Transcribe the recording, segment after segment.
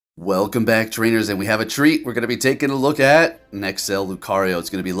Welcome back, trainers, and we have a treat. We're going to be taking a look at Nexel Lucario. It's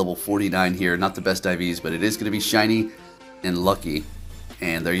going to be level 49 here. Not the best IVs, but it is going to be shiny and lucky.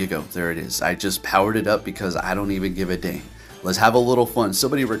 And there you go. There it is. I just powered it up because I don't even give a dang. Let's have a little fun.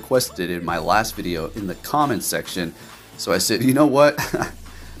 Somebody requested in my last video in the comments section. So I said, you know what?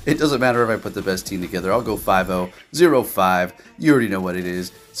 It doesn't matter if I put the best team together. I'll go 5-0, 0-5. You already know what it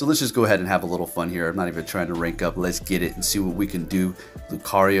is. So let's just go ahead and have a little fun here. I'm not even trying to rank up. Let's get it and see what we can do.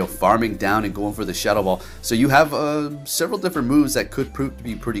 Lucario farming down and going for the Shadow Ball. So you have several different moves that could prove to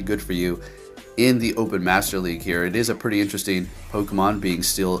be pretty good for you in the Open Master League here. It is a pretty interesting Pokemon, being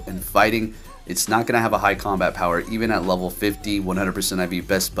Steel and Fighting. It's not going to have a high combat power. Even at level 50, 100% IV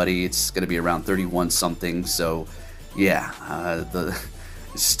Best Buddy, it's going to be around 31 something. So yeah,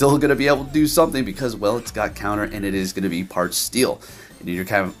 it's still going to be able to do something because, well, it's got counter and it is going to be part Steel. And you're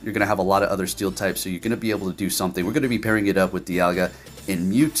going to have a lot of other Steel types, so you're going to be able to do something. We're going to be pairing it up with Dialga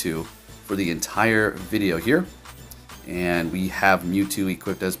and Mewtwo for the entire video here. And we have Mewtwo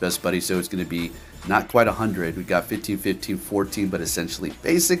equipped as Best Buddy, so it's going to be not quite 100. We got 15, 15, 14, but essentially,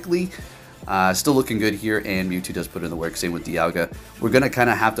 basically, still looking good here, and Mewtwo does put in the work. Same with Dialga. We're going to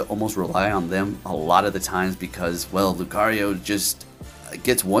kind of have to almost rely on them a lot of the times because, well, Lucario just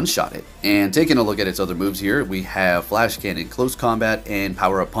gets one-shotted. And taking a look at its other moves here, we have Flash Cannon, Close Combat, and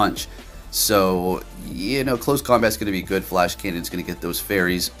Power Up Punch. So, you know, Close Combat's going to be good. Flash Cannon's going to get those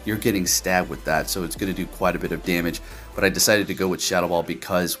fairies. You're getting stabbed with that, so it's going to do quite a bit of damage. But I decided to go with Shadow Ball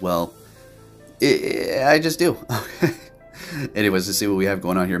because, well, I just do. Anyways, let's see what we have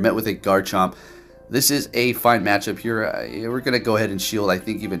going on here. Met with a Garchomp. This is a fine matchup here. We're going to go ahead and shield, I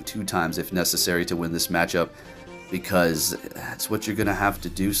think, even 2 times if necessary to win this matchup, because that's what you're going to have to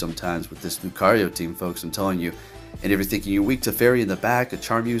do sometimes with this Lucario team, folks, I'm telling you. And if you're thinking you're weak to Fairy in the back, a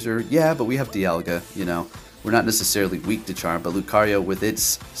Charm user, yeah, but we have Dialga, you know. We're not necessarily weak to Charm, but Lucario, with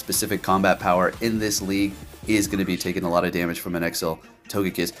its specific combat power in this league, is going to be taking a lot of damage from an XL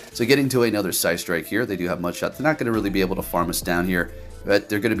Togekiss. So getting to another Side Strike here, they do have Mudshot. They're not going to really be able to farm us down here, but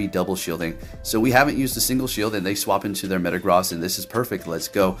they're going to be double shielding. So we haven't used a single shield, and they swap into their Metagross, and this is perfect. Let's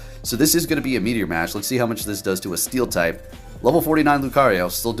go. So this is going to be a Meteor Mash. Let's see how much this does to a Steel type. Level 49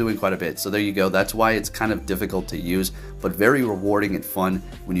 Lucario, still doing quite a bit. So there you go. That's why it's kind of difficult to use, but very rewarding and fun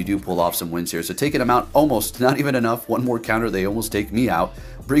when you do pull off some wins here. So taking them out almost, not even enough. One more counter, they almost take me out.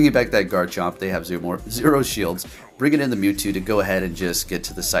 Bringing back that Garchomp, they have zero shields. Bringing in the Mewtwo to go ahead and just get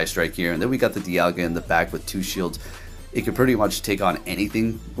to the Side Strike here. And then we got the Dialga in the back with 2 shields. It can pretty much take on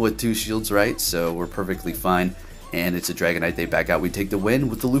anything with 2 shields, right? So we're perfectly fine. And it's a Dragonite. They back out. We take the win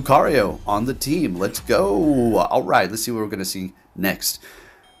with the Lucario on the team. Let's go. All right, let's see what we're going to see next.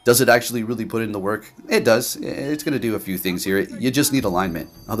 Does it actually really put in the work? It does. It's going to do a few things here. You just need alignment.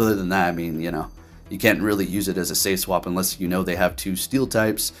 Other than that, I mean, you know, you can't really use it as a safe swap unless you know they have 2 Steel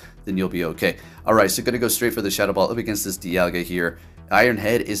types. Then you'll be okay. All right, so going to go straight for the Shadow Ball up against this Dialga here. Iron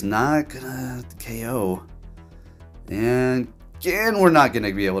Head is not going to KO. And again, we're not going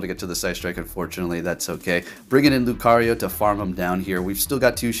to be able to get to the Side Strike, unfortunately. That's okay. Bringing in Lucario to farm him down here. We've still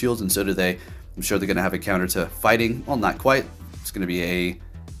got 2 shields, and so do they. I'm sure they're going to have a counter to Fighting. Well, not quite. It's going to be a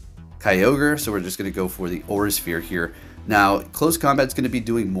Kyogre, so we're just going to go for the Aura Sphere here. Now, Close Combat's going to be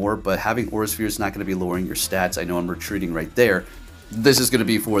doing more, but having Aura Sphere is not going to be lowering your stats. I know I'm retreating right there. This is going to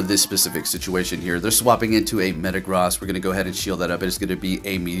be for this specific situation here. They're swapping into a Metagross. We're going to go ahead and shield that up. It's going to be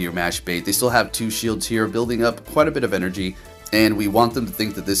a Meteor Mash bait. They still have 2 shields here, building up quite a bit of energy. And we want them to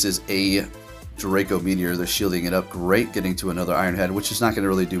think that this is a Draco Meteor. They're shielding it up. Great, getting to another Iron Head, which is not going to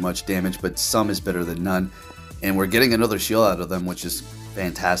really do much damage, but some is better than none. And we're getting another shield out of them, which is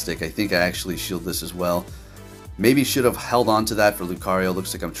fantastic. I think I actually shield this as well. Maybe should have held on to that for Lucario.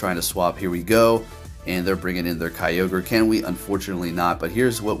 Looks like I'm trying to swap. Here we go. And they're bringing in their Kyogre. Can we? Unfortunately not. But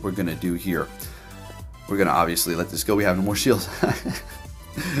here's what we're going to do here. We're going to obviously let this go. We have no more shields.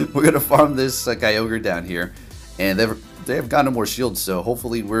 We're going to farm this Kyogre down here. And they have got no more shields. So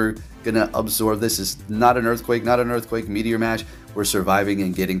hopefully we're going to absorb this. It's not an Earthquake, not an Earthquake. Meteor Mash. We're surviving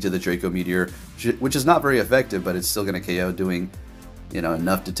and getting to the Draco Meteor, which is not very effective, but it's still going to KO, doing, you know,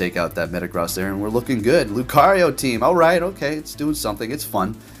 enough to take out that Metagross there. And we're looking good. Lucario team. All right. Okay. It's doing something. It's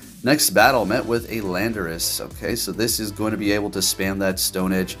fun. Next battle, met with a Landorus. Okay, so this is going to be able to spam that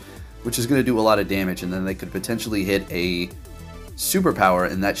Stone Edge, which is going to do a lot of damage, and then they could potentially hit a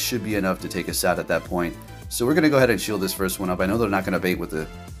Superpower, and that should be enough to take us out at that point. So we're going to go ahead and shield this first one up. I know they're not going to bait with the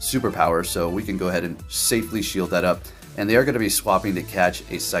Superpower, so we can go ahead and safely shield that up. And they are going to be swapping to catch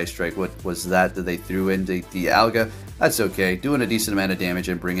a Side Strike. What was that they threw into the Dialga? That's okay. Doing a decent amount of damage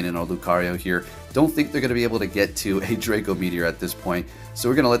and bringing in our Lucario here. Don't think they're going to be able to get to a Draco Meteor at this point. So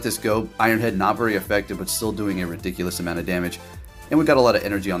we're going to let this go. Iron Head not very effective, but still doing a ridiculous amount of damage. And we got a lot of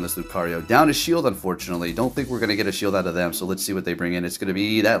energy on this Lucario. Down a shield, unfortunately. Don't think we're going to get a shield out of them, so let's see what they bring in. It's going to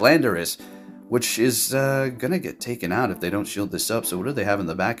be that Landorus, which is going to get taken out if they don't shield this up. So what do they have in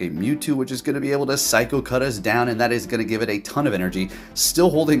the back? A Mewtwo, which is going to be able to Psycho Cut us down, and that is going to give it a ton of energy. Still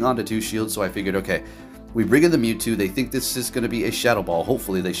holding on to 2 shields, so I figured, okay, we bring in the Mewtwo. They think this is going to be a Shadow Ball.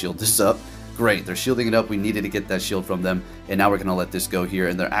 Hopefully they shield this up. Great, they're shielding it up. We needed to get that shield from them, and now we're going to let this go here,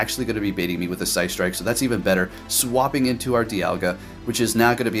 and they're actually going to be baiting me with a Psy Strike, so that's even better. Swapping into our Dialga, which is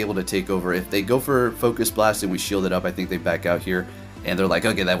now going to be able to take over. If they go for Focus Blast and we shield it up, I think they back out here, and they're like,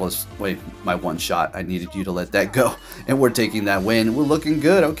 okay, that was my one shot. I needed you to let that go, and we're taking that win. We're looking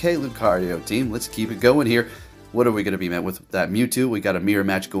good. Okay, Lucario team, let's keep it going here. What are we going to be met with that Mewtwo? We got a mirror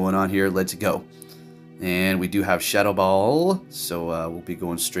match going on here. Let's go. And we do have Shadow Ball, so we'll be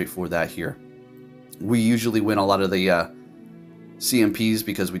going straight for that here. We usually win a lot of the CMPs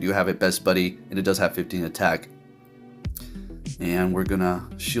because we do have it Best Buddy, and it does have 15 attack. And we're going to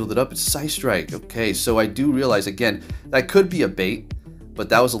shield it up. It's Psy Strike. Okay, so I do realize, again, that could be a bait, but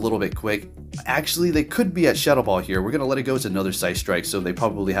that was a little bit quick. Actually, they could be at Shadow Ball here. We're going to let it go. It's another Psy Strike, so they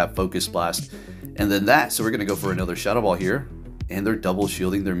probably have Focus Blast. And then that, so we're going to go for another Shadow Ball here. And they're double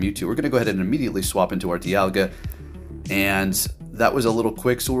shielding their Mewtwo. We're going to go ahead and immediately swap into our Dialga. And that was a little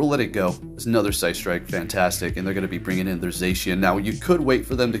quick, so we'll let it go. It's another Psy Strike. Fantastic. And they're going to be bringing in their Zacian. Now, you could wait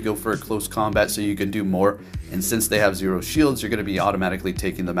for them to go for a close combat so you can do more. And since they have 0 shields, you're going to be automatically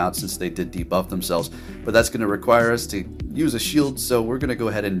taking them out since they did debuff themselves. But that's going to require us to use a shield, so we're going to go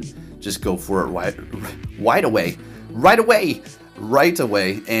ahead and just go for it right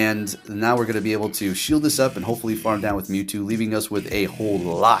away, and now we're going to be able to shield this up and hopefully farm down with Mewtwo, leaving us with a whole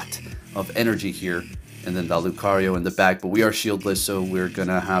lot of energy here. And then the Lucario in the back, but we are shieldless, so we're going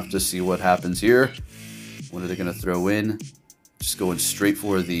to have to see what happens here. What are they going to throw in? Just going straight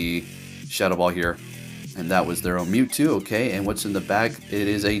for the Shadow Ball here. And that was their own Mewtwo, okay. And what's in the back? It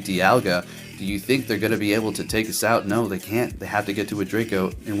is a Dialga. Do you think they're going to be able to take us out? No, they can't. They have to get to a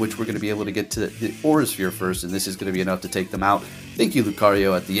Draco, in which we're going to be able to get to the Aura Sphere first, and this is going to be enough to take them out. Thank you,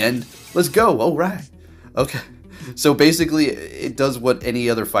 Lucario, at the end. Let's go. All right. Okay. So basically, it does what any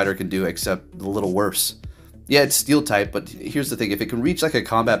other fighter can do, except a little worse. Yeah, it's Steel type, but here's the thing. If it can reach like a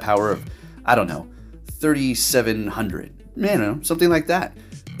combat power of, I don't know, 3,700, something like that,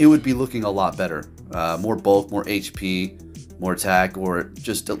 it would be looking a lot better. More bulk, more HP, more attack, or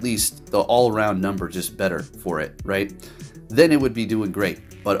just at least the all-around number just better for it, right? Then it would be doing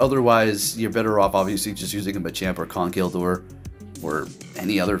great. But otherwise, you're better off obviously just using a Machamp or Conkeldurr or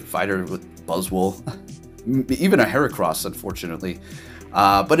any other fighter with Buzzwole. Even a Heracross, unfortunately.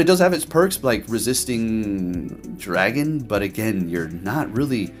 But it does have its perks, like resisting Dragon, but again, you're not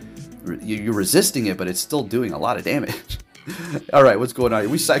really... You're resisting it, but it's still doing a lot of damage. Alright, what's going on here?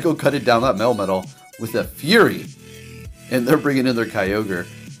 We Psycho Cutted down that Melmetal with a Fury. And they're bringing in their Kyogre,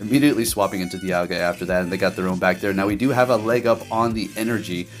 immediately swapping into Dialga after that, and they got their own back there. Now we do have a leg up on the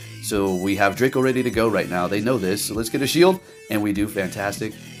energy, so we have Draco ready to go right now. They know this, so let's get a shield, and we do.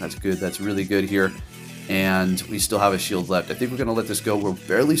 Fantastic. That's good. That's really good here. And we still have a shield left. I think we're going to let this go. We'll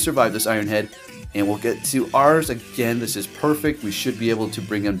barely survive this Iron Head, and we'll get to ours again. This is perfect. We should be able to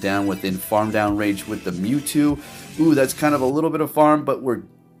bring him down within farm down range with the Mewtwo. Ooh, that's kind of a little bit of farm, but we're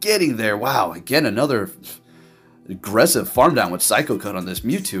getting there. Wow, again, another aggressive farm down with Psycho Cut on this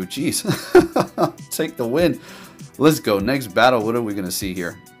Mewtwo. Jeez. Take the win. Let's go. Next battle, what are we going to see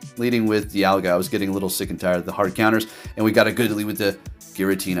here? Leading with Dialga. I was getting a little sick and tired of the hard counters, and we got a good lead with the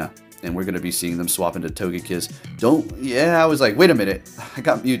Giratina. And we're going to be seeing them swap into Togekiss. I was like, wait a minute. I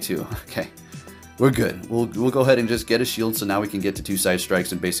got Mewtwo. Okay. We're good. We'll go ahead and just get a shield, so now we can get to 2 Psy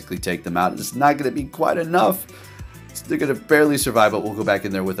Strikes and basically take them out. It's not going to be quite enough. They're going to barely survive, but we'll go back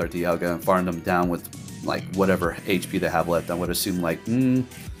in there with our Dialga and farm them down with like whatever HP they have left. I would assume like 3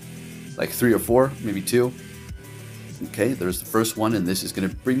 or 4, maybe 2. Okay, there's the first one, and this is going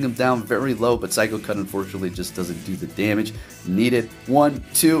to bring them down very low, but Psycho Cut unfortunately just doesn't do the damage needed. 1,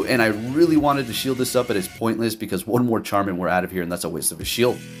 2, and I really wanted to shield this up, but it's pointless because one more Charm and we're out of here, and that's a waste of a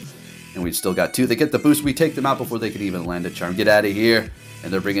shield. And we've still got 2. They get the boost. We take them out before they can even land a Charm. Get out of here.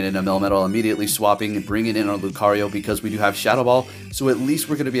 And they're bringing in a Melmetal, immediately swapping and bringing in our Lucario because we do have Shadow Ball, so at least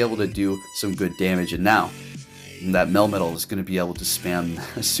we're going to be able to do some good damage. And now, that Melmetal is going to be able to spam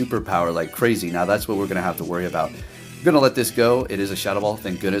superpower like crazy. Now, that's what we're going to have to worry about. I'm going to let this go. It is a Shadow Ball.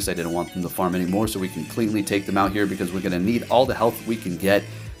 Thank goodness I didn't want them to farm anymore, so we can cleanly take them out here because we're going to need all the health we can get.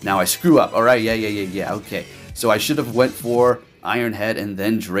 Now, I screw up. All right, yeah. Okay, so I should have went for Iron Head and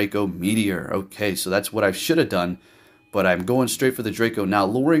then Draco Meteor. Okay, so that's what I should have done, but I'm going straight for the Draco now,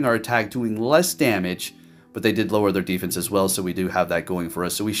 lowering our attack, doing less damage, but they did lower their defense as well, so we do have that going for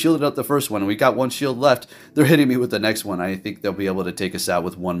us. So we shielded up the first one, and we got one shield left. They're hitting me with the next one. I think they'll be able to take us out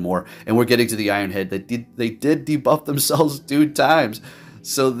with one more, and we're getting to the Iron Head. They did debuff themselves 2 times,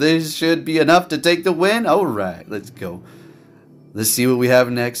 so this should be enough to take the win. All right, let's go. Let's see what we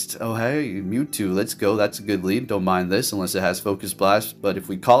have next. Oh, hey, Mewtwo. Let's go. That's a good lead. Don't mind this unless it has Focus Blast. But if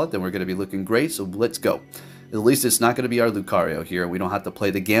we call it, then we're going to be looking great. So let's go. At least it's not going to be our Lucario here. We don't have to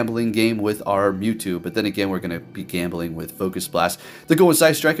play the gambling game with our Mewtwo. But then again, we're going to be gambling with Focus Blast. They're going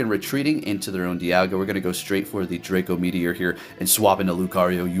Side Strike and retreating into their own Dialga. We're going to go straight for the Draco Meteor here and swap into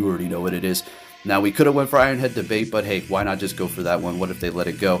Lucario. You already know what it is. Now, we could have went for Iron Head debate, but hey, why not just go for that one? What if they let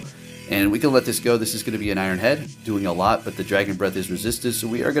it go? And we can let this go. This is going to be an Iron Head, doing a lot, but the Dragon Breath is resisted, so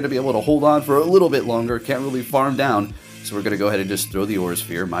we are going to be able to hold on for a little bit longer. Can't really farm down, so we're going to go ahead and just throw the Aura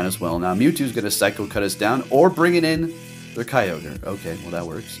Sphere. Might as well. Now, Mewtwo's going to Psycho Cut us down, or bring it in their Kyogre. Okay, well, that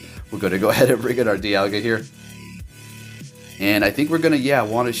works. We're going to go ahead and bring in our Dialga here. And I think we're going to, yeah,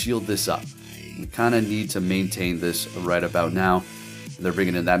 want to shield this up. We kind of need to maintain this right about now. They're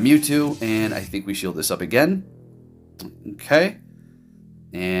bringing in that Mewtwo, and I think we shield this up again. Okay.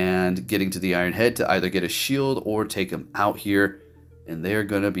 And getting to the Iron Head to either get a shield or take him out here. And they're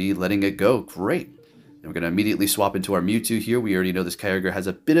going to be letting it go. Great. And we're going to immediately swap into our Mewtwo here. We already know this Kyogre has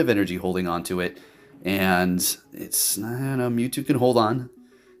a bit of energy holding on to it. And it's, I don't know, Mewtwo can hold on.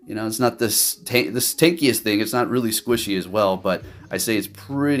 You know, it's not this tankiest thing. It's not really squishy as well. But I say it's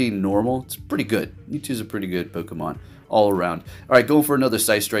pretty normal. It's pretty good. Mewtwo's a pretty good Pokemon all around. All right, going for another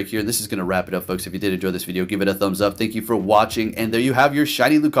Side Strike here. This is going to wrap it up, folks. If you did enjoy this video, give it a thumbs up. Thank you for watching. And there you have your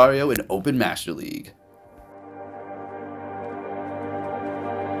shiny Lucario in Open Master League.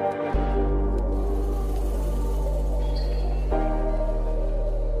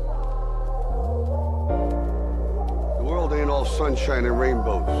 The world ain't all sunshine and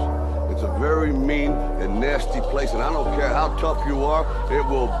rainbows. It's a very mean and nasty place, and I don't care how tough you are, it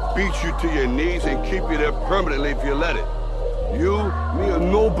will beat you to your knees and keep you there permanently if you let it. You, me, or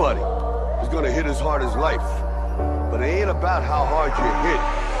nobody is gonna hit as hard as life. But it ain't about how hard you hit.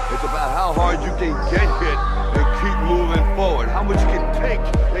 It's about how hard you can get hit and keep moving forward. How much you can take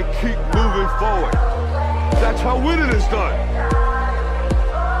and keep moving forward. That's how winning is done.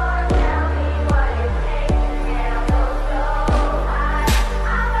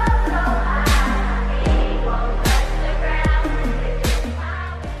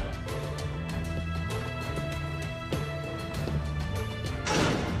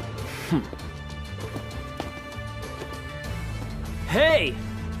 Hey!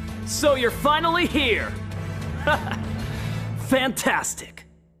 So you're finally here! Fantastic!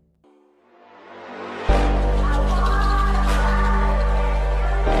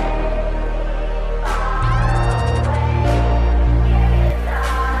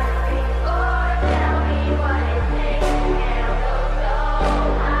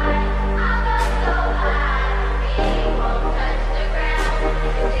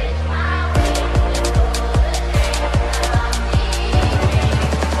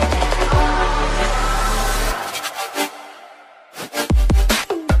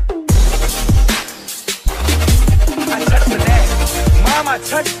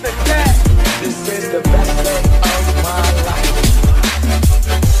 Touch the cat. This is the best thing.